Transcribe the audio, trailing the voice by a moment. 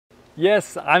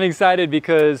Yes, I'm excited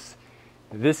because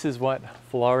this is what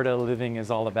Florida living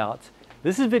is all about.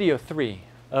 This is video 3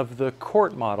 of the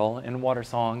court model in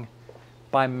Watersong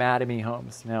by Amenity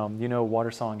Homes. Now, you know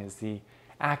Watersong is the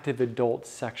active adult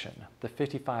section, the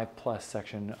 55 plus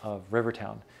section of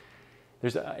Rivertown.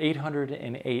 There's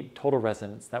 808 total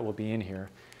residents that will be in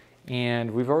here. And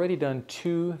we've already done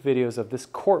 2 videos of this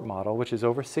court model, which is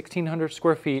over 1,600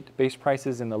 square feet, base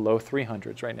prices in the low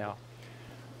 300s right now.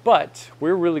 But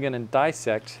we're really going to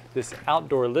dissect this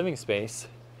outdoor living space,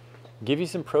 give you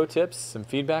some pro tips, some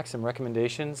feedback, some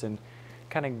recommendations, and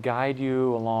kind of guide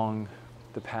you along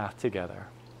the path together.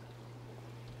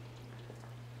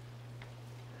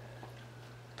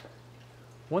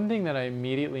 One thing that I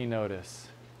immediately notice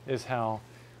is how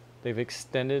they've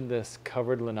extended this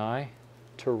covered lanai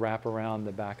to wrap around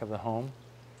the back of the home.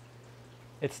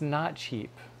 It's not cheap,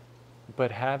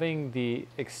 but having the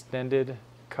extended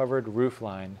covered roof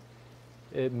line,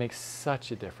 it makes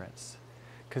such a difference.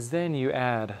 Because then you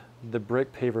add the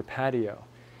brick paver patio.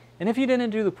 And if you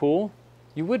didn't do the pool,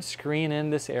 you would screen in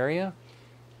this area,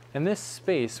 and this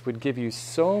space would give you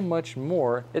so much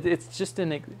more. It's just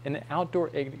an outdoor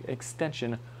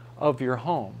extension of your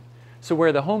home. So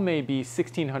where the home may be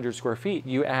 1,600 square feet,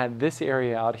 you add this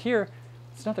area out here,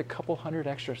 it's another couple hundred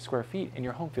extra square feet, and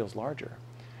your home feels larger.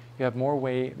 You have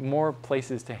more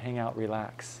places to hang out,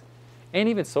 relax, and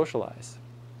even socialize.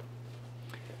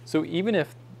 So even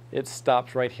if it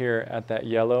stops right here at that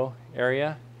yellow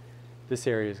area, this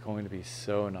area is going to be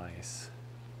so nice.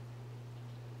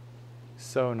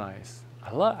 So nice.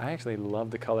 I actually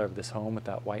love the color of this home with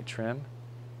that white trim.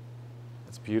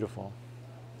 It's beautiful.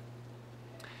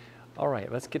 All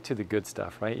right, let's get to the good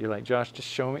stuff, right? You're like, Josh, just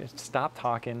show me, stop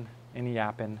talking and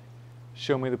yapping.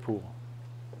 Show me the pool.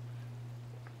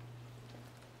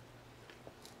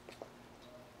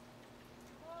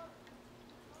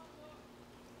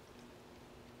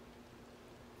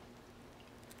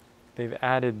 They've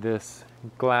added this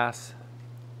glass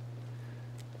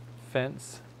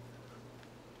fence.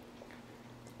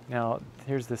 Now,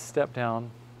 here's the step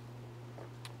down,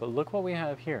 but look what we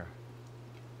have here.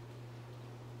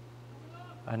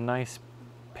 A nice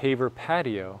paver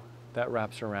patio that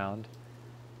wraps around,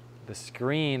 the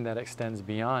screen that extends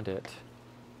beyond it.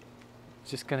 It's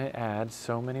just going to add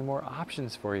so many more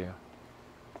options for you.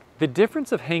 The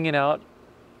difference of hanging out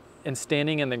and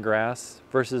standing in the grass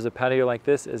versus a patio like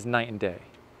this is night and day.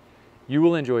 You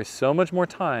will enjoy so much more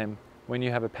time when you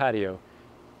have a patio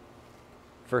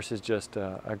versus just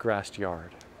a grassed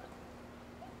yard.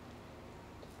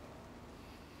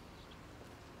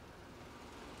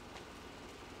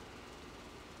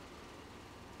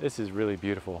 This is really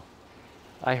beautiful.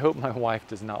 I hope my wife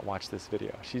does not watch this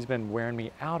video. She's been wearing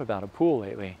me out about a pool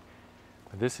lately,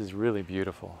 but this is really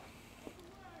beautiful.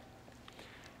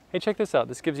 Hey, check this out.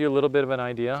 This gives you a little bit of an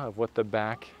idea of what the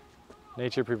back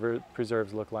nature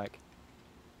preserves look like.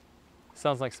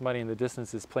 Sounds like somebody in the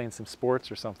distance is playing some sports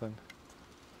or something.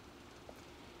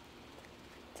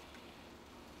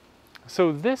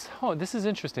 So this home, this is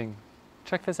interesting.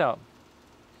 Check this out.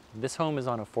 This home is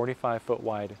on a 45-foot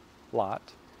wide lot,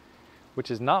 which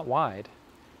is not wide,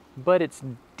 but it's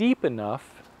deep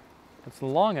enough, it's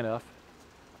long enough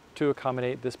to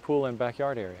accommodate this pool and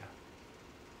backyard area.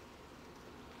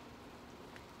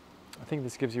 I think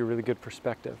this gives you a really good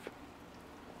perspective.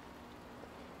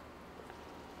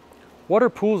 What are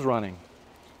pools running?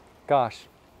 Gosh,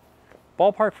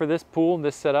 ballpark for this pool,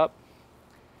 this setup,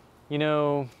 you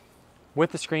know,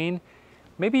 with the screen,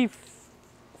 maybe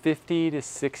 50 to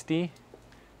 60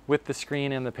 with the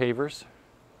screen and the pavers.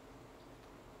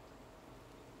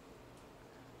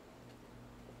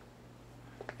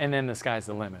 And then the sky's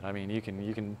the limit. I mean, you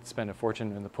can spend a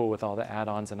fortune in the pool with all the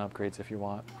add-ons and upgrades if you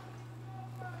want.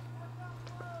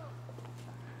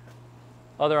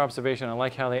 Other observation, I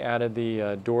like how they added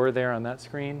the door there on that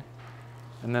screen,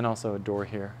 and then also a door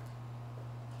here.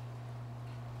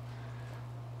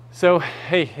 So,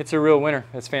 hey, it's a real winner.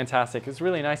 It's fantastic. It's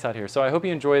really nice out here. So I hope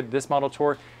you enjoyed this model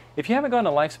tour. If you haven't gone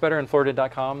to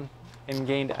lifesbetterinflorida.com and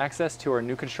gained access to our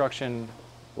new construction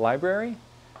library,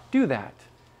 do that.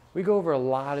 We go over a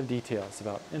lot of details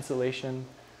about insulation,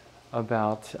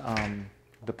 about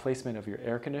the placement of your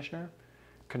air conditioner,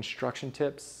 construction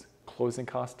tips, closing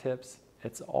cost tips.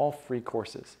 It's all free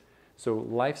courses. So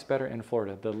Life's Better in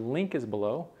Florida. The link is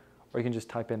below, or you can just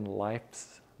type in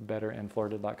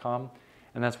lifesbetterinflorida.com,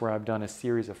 and that's where I've done a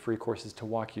series of free courses to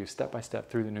walk you step by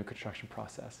step through the new construction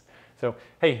process. So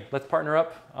hey, let's partner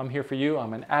up. I'm here for you.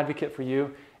 I'm an advocate for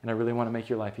you, and I really want to make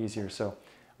your life easier. So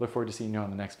look forward to seeing you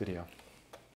on the next video.